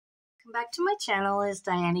welcome back to my channel. It's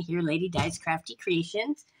Diana here, Lady Di's Crafty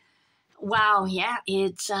Creations. Wow, yeah,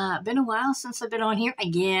 it's been a while since I've been on here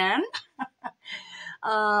again.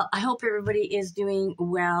 I hope everybody is doing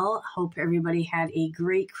well. Hope everybody had a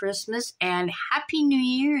great Christmas and Happy New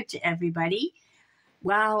Year to everybody.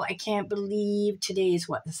 Wow, I can't believe today is,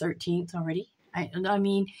 what, the 13th already? I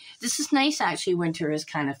mean, this is nice, actually. Winter is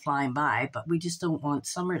kind of flying by, but we just don't want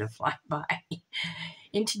summer to fly by.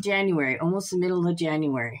 Into January, almost the middle of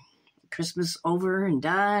January. Christmas over and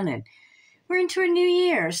done, and we're into a new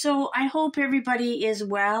year. So I hope everybody is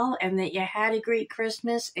well and that you had a great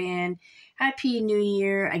Christmas and Happy New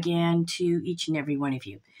Year again to each and every one of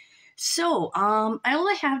you. So all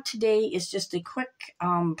I have today is just a quick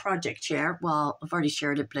project share. Well, I've already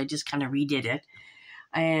shared it, but I just kind of redid it.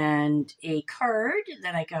 And a card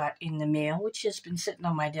that I got in the mail, which has been sitting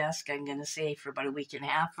on my desk, I'm going to say, for about a week and a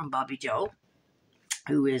half, from Bobby Joe,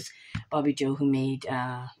 who made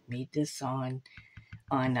this on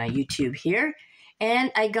YouTube here.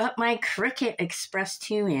 And I got my Cricut Express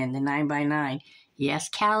 2 in, the 9x9. Yes,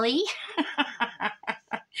 Callie.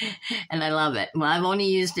 And I love it. Well, I've only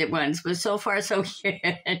used it once, but so far so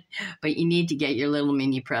good. But you need to get your little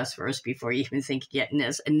mini press first before you even think of getting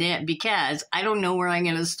this. And then, because I don't know where I'm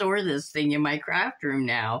going to store this thing in my craft room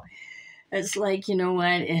now. It's like, you know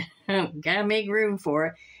what, gotta make room for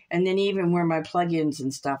it. And then even where my plugins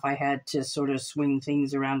and stuff, I had to sort of swing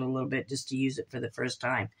things around a little bit just to use it for the first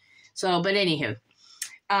time. So, but anywho,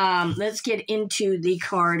 let's get into the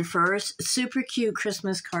card first. Super cute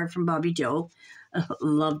Christmas card from Bobby Joe.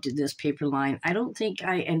 Loved this paper line. I don't think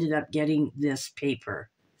I ended up getting this paper.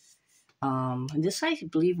 This, I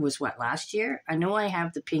believe, was what, last year? I know I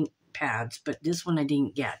have the pink pads, but this one I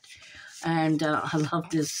didn't get. And I love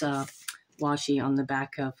this washi on the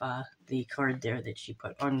back of the card there that she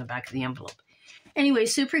put on the back of the envelope. Anyway,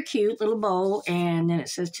 super cute little bow, and then it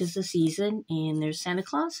says 'tis the season, and there's Santa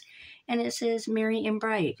Claus, and it says merry and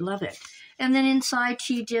bright. Love it. And then inside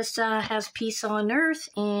she just has peace on earth,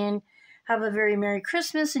 and have a very Merry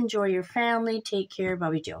Christmas. Enjoy your family. Take care,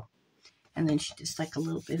 Bobby Joe. And then she just like a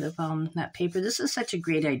little bit of that paper. This is such a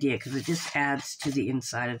great idea because it just adds to the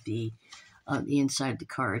inside of the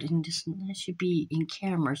card. And just, that should be in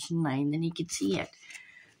camera tonight, and then you can see it.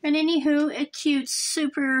 And anywho, it's cute,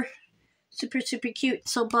 super cute.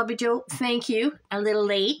 So Bobby Joe, thank you. A little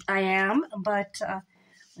late, I am, but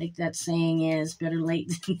like that saying is, better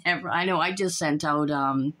late than never. I know. I just sent out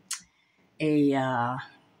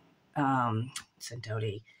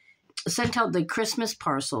sent out the Christmas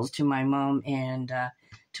parcels to my mom and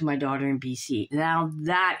to my daughter in BC. Now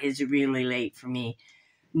that is really late for me.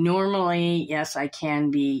 Normally, yes, I can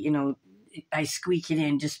be, I squeak it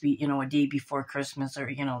in just be, a day before Christmas, or,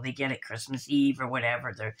 they get it Christmas Eve or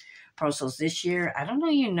whatever. Their parcels this year, I don't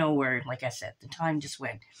know where, like I said, the time just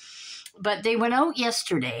went. But they went out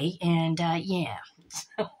yesterday, and yeah,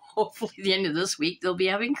 so hopefully the end of this week they'll be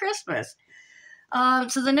having Christmas.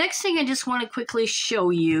 So the next thing I just want to quickly show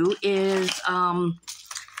you is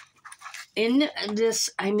in this,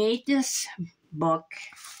 I made this book,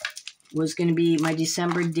 was going to be my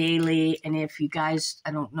December daily, and if you guys,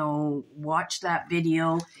 I don't know, watched that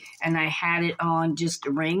video, and I had it on just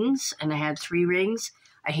rings, and I had 3 rings.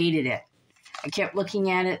 I hated it. I kept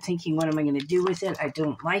looking at it, thinking, what am I going to do with it? I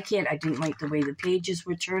don't like it. I didn't like the way the pages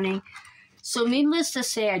were turning. So needless to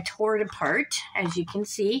say, I tore it apart, as you can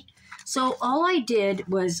see. So all I did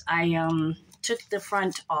was I took the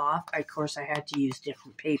front off. Of course, I had to use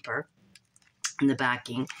different paper in the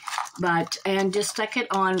backing, and just stuck it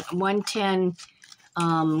on 110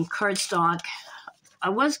 cardstock. I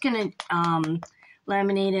was going to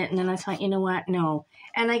laminate it, and then I thought, you know what, no.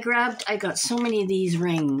 And I got so many of these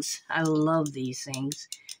rings. I love these things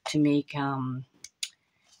to make now,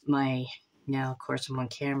 of course, I'm on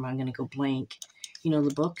camera. I'm going to go blank.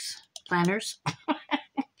 The books, planners.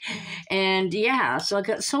 And yeah, so I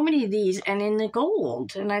got so many of these, and in the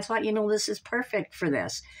gold, and I thought, this is perfect for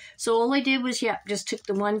this. So all I did was, just took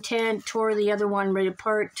the 110, tore the other one right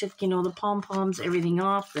apart, took, the pom-poms, everything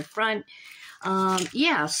off the front.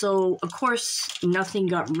 Yeah, so of course, nothing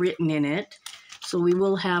got written in it. So we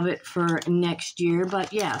will have it for next year.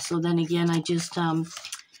 But yeah, so then again, I just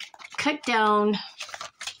cut down.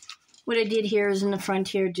 What I did here is in the front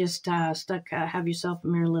here, just stuck Have Yourself a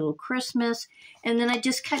Merry Little Christmas. And then I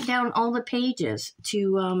just cut down all the pages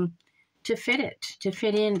to fit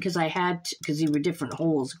in, because they were different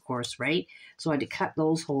holes, of course, right? So I had to cut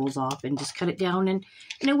those holes off and just cut it down, and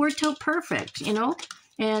it worked out perfect,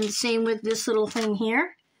 And same with this little thing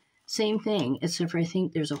here. Same thing, except for I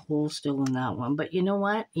think there's a hole still in that one. But you know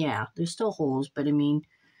what? Yeah, there's still holes, but I mean,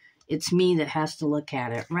 it's me that has to look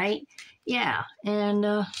at it, right? Yeah,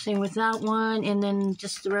 and same with that one, and then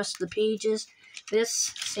just the rest of the pages.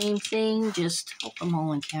 This, same thing, just, hope I'm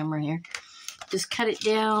all on camera here. Just cut it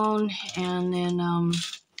down, and then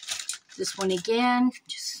this one again,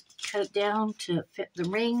 just cut it down to fit the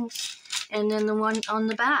rings, and then the one on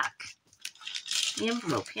the back, the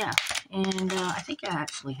envelope, yeah. And I think I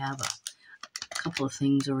actually have a couple of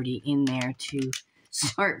things already in there to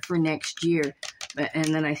start for next year.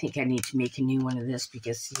 And then I think I need to make a new one of this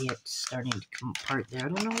because see, it's starting to come apart there. I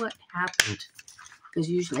don't know what happened because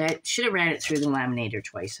usually I should have ran it through the laminator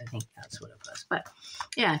twice. I think that's what it was. But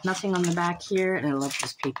yeah, nothing on the back here. And I love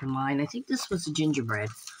this paper line. I think this was a gingerbread.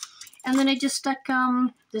 And then I just stuck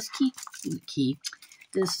this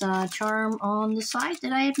this charm on the side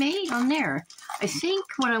that I had made on there. I think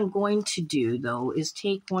what I'm going to do though is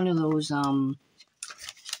take one of those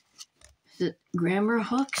the grammar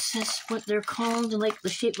hooks, that's what they're called, like the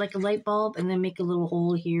shape like a light bulb, and then make a little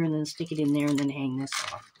hole here and then stick it in there and then hang this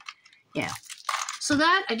off. Yeah. So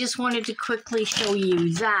that, I just wanted to quickly show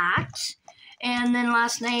you that. And then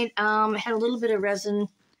last night, I had a little bit of resin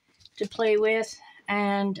to play with,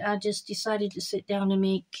 and I just decided to sit down and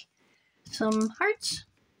make some hearts.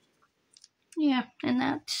 Yeah, and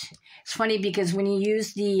that, it's funny because when you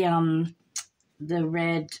use the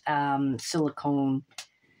red silicone,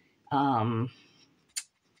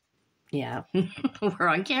 yeah, we're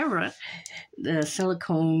on camera. The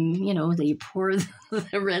silicone, you know, that you pour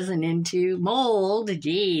the resin into, mold,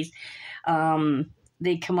 geez.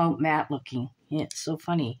 They come out matte looking. Yeah, it's so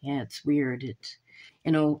funny. Yeah, it's weird. It,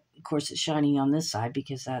 you know, of course it's shining on this side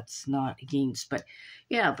because that's not against, but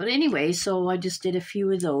yeah, but anyway, so I just did a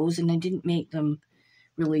few of those and I didn't make them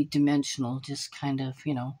really dimensional, just kind of,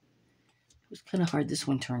 you know, it was kind of hard. This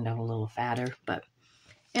one turned out a little fatter, but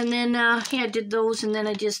and then, yeah, I did those, and then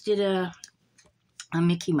I just did a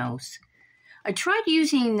Mickey Mouse. I tried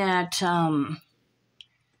using that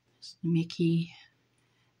Mickey,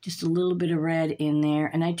 just a little bit of red in there,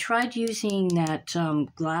 and I tried using that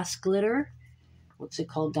glass glitter. What's it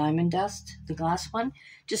called? Diamond dust, the glass one.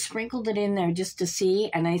 Just sprinkled it in there just to see,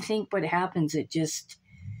 and I think what happens, it just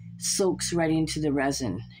soaks right into the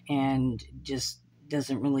resin and just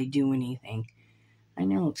doesn't really do anything. I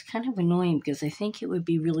know, it's kind of annoying because I think it would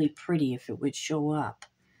be really pretty if it would show up.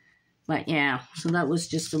 But yeah, so that was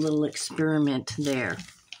just a little experiment there.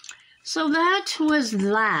 So that was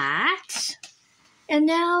that. And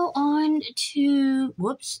now on to,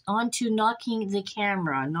 on to knocking the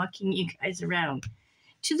camera, knocking you guys around.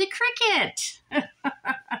 To the Cricut.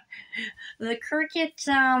 The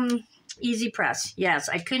Cricut Easy Press. Yes,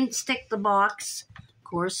 I couldn't stick the box. Of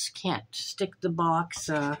course, can't stick the box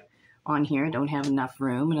on here. I don't have enough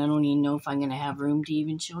room, and I don't even know if I'm going to have room to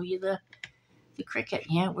even show you the Cricut.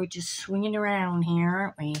 Yeah, we're just swinging around here,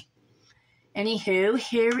 aren't we? Anywho,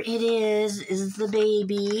 here it is the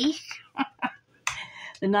baby.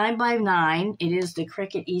 The 9x9. It is the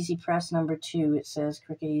Cricut Easy Press number 2. It says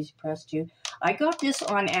Cricut Easy Press 2. I got this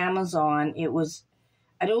on Amazon. It was,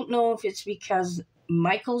 I don't know if it's because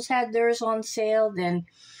Michael's had theirs on sale, then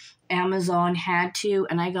Amazon had to,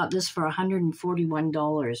 and I got this for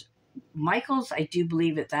 $141. Michael's, I do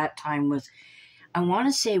believe at that time was, I want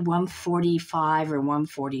to say $145 or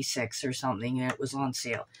 $146 or something, and it was on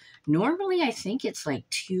sale. Normally, I think it's like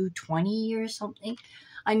 $220 or something.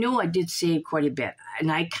 I know I did save quite a bit,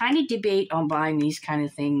 and I kind of debate on buying these kind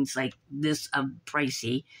of things like this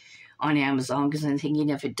pricey on Amazon because I'm thinking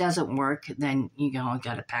if it doesn't work, then you know I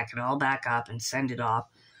got to pack it all back up and send it off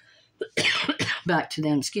back to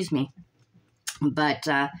them. Excuse me, but.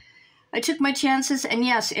 I took my chances, and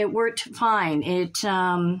yes, it worked fine. It,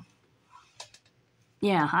 yeah,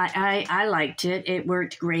 I liked it. It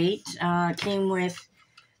worked great. Came with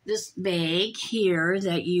this bag here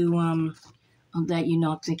that you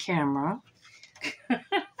knock the camera.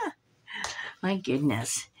 My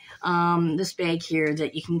goodness. This bag here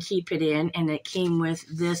that you can keep it in, and it came with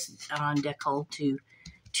this decal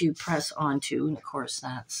to press onto, and of course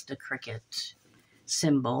that's the Cricut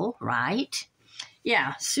symbol, right?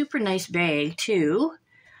 Yeah, super nice bag, too.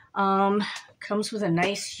 Comes with a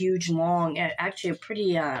nice, huge, long, actually a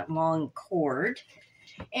pretty long cord.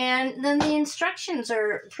 And then the instructions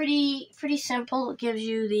are pretty simple. It gives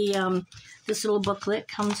you the this little booklet.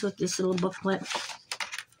 Comes with this little booklet.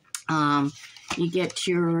 You get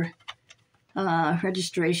your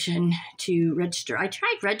registration to register. I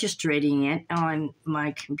tried registering it on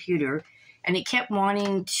my computer, and it kept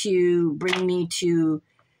wanting to bring me to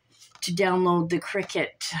download the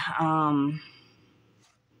Cricut,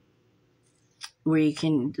 where you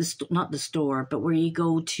can, not the store, but where you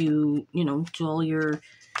go to, you know, to all your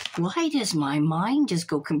Why does my mind just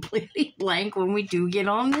go completely blank when we do get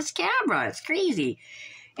on this camera? It's crazy.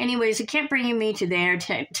 Anyways, it kept bringing me to there,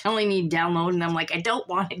 telling me download, and I'm like, I don't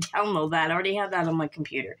want to download that. I already have that on my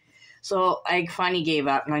computer. So I finally gave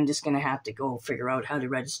up, and I'm just going to have to go figure out how to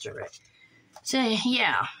register it. So,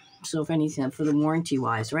 yeah. So, if anything, for the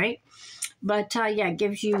warranty-wise, right? But, yeah, it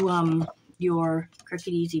gives you your Cricut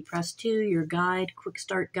Easy Press 2, your guide, quick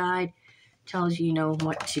start guide. Tells you,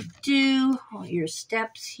 what to do, all your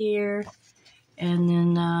steps here. And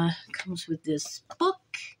then comes with this book.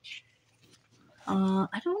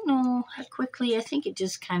 I don't know how quickly. I think it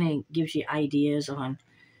just kind of gives you ideas on,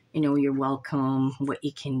 you're welcome, what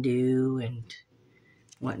you can do, and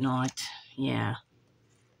whatnot. Yeah.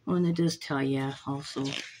 Oh, and it does tell you also.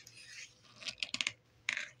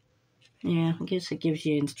 Yeah, I guess it gives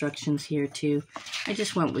you instructions here too. I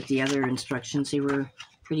just went with the other instructions. They were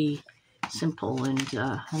pretty simple, and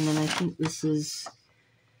then I think this is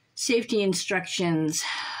safety instructions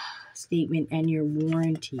statement and your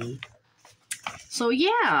warranty. So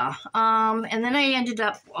yeah, and then I ended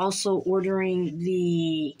up also ordering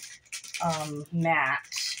the mat,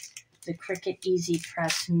 the Cricut Easy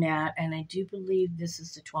Press mat, and I do believe this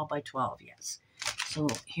is the 12 by 12, yes. So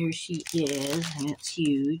here she is, and it's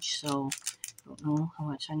huge, so I don't know how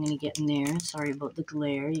much I'm going to get in there. Sorry about the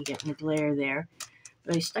glare, you're getting the glare there.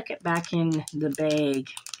 But I stuck it back in the bag.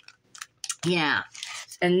 Yeah,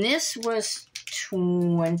 and this was I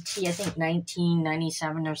think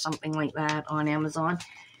 $19.97 or something like that on Amazon.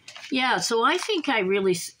 Yeah, so I think I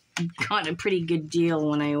really got a pretty good deal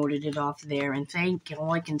when I ordered it off there, and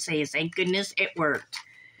all I can say is thank goodness it worked.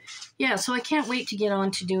 Yeah, so I can't wait to get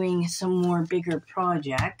on to doing some more bigger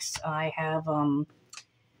projects. I have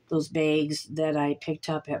those bags that I picked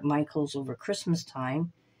up at Michael's over Christmas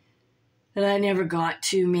time that I never got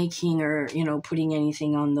to making or, putting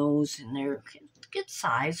anything on those, and they're good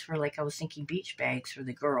size for, I was thinking beach bags for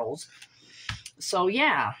the girls. So,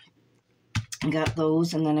 yeah, I got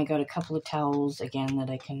those, and then I got a couple of towels, again, that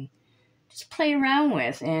I can just play around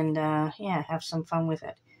with and, yeah, have some fun with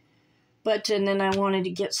it. And then I wanted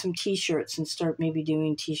to get some t-shirts and start maybe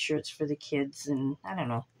doing t-shirts for the kids, and I don't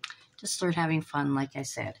know, just start having fun, like I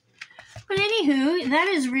said. But anywho, that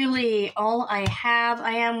is really all I have.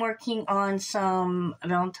 I am working on some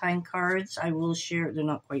Valentine cards. I will share, they're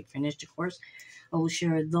not quite finished, of course. I will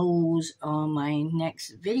share those on my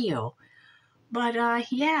next video. But,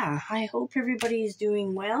 yeah, I hope everybody is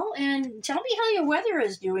doing well. And tell me how your weather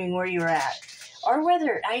is doing where you're at. Our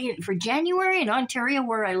weather, for January in Ontario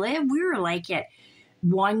where I live, we were at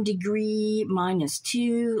 1 degree,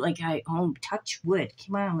 -2. Touch wood.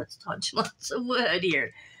 Come on, let's touch lots of wood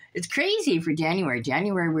here. It's crazy for January.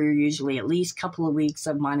 January, we're usually at least a couple of weeks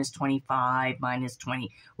of -25, -20.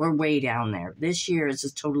 We're way down there. This year is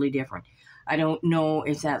just totally different. I don't know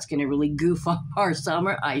if that's going to really goof up our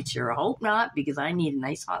summer. I sure hope not, because I need a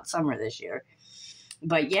nice hot summer this year.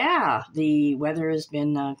 But yeah, the weather has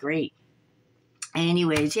been great.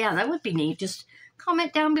 Anyways, yeah, that would be neat. Just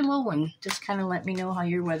comment down below and just kind of let me know how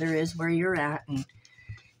your weather is, where you're at. And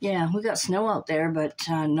yeah, we got snow out there, but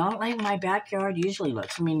not like my backyard usually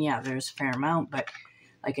looks. I mean, yeah, there's a fair amount, but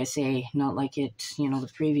like I say, not like it,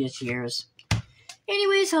 the previous years.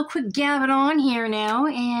 Anyways, I'll quick gab it on here now,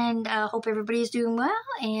 and hope everybody's doing well,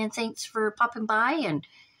 and thanks for popping by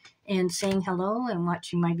and saying hello and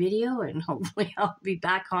watching my video, and hopefully I'll be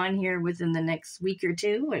back on here within the next week or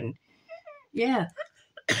two, and yeah.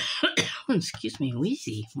 Excuse me,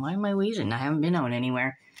 wheezy. Why am I wheezing? I haven't been out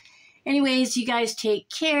anywhere. Anyways, you guys take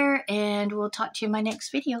care, and we'll talk to you in my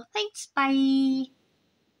next video. Thanks, bye!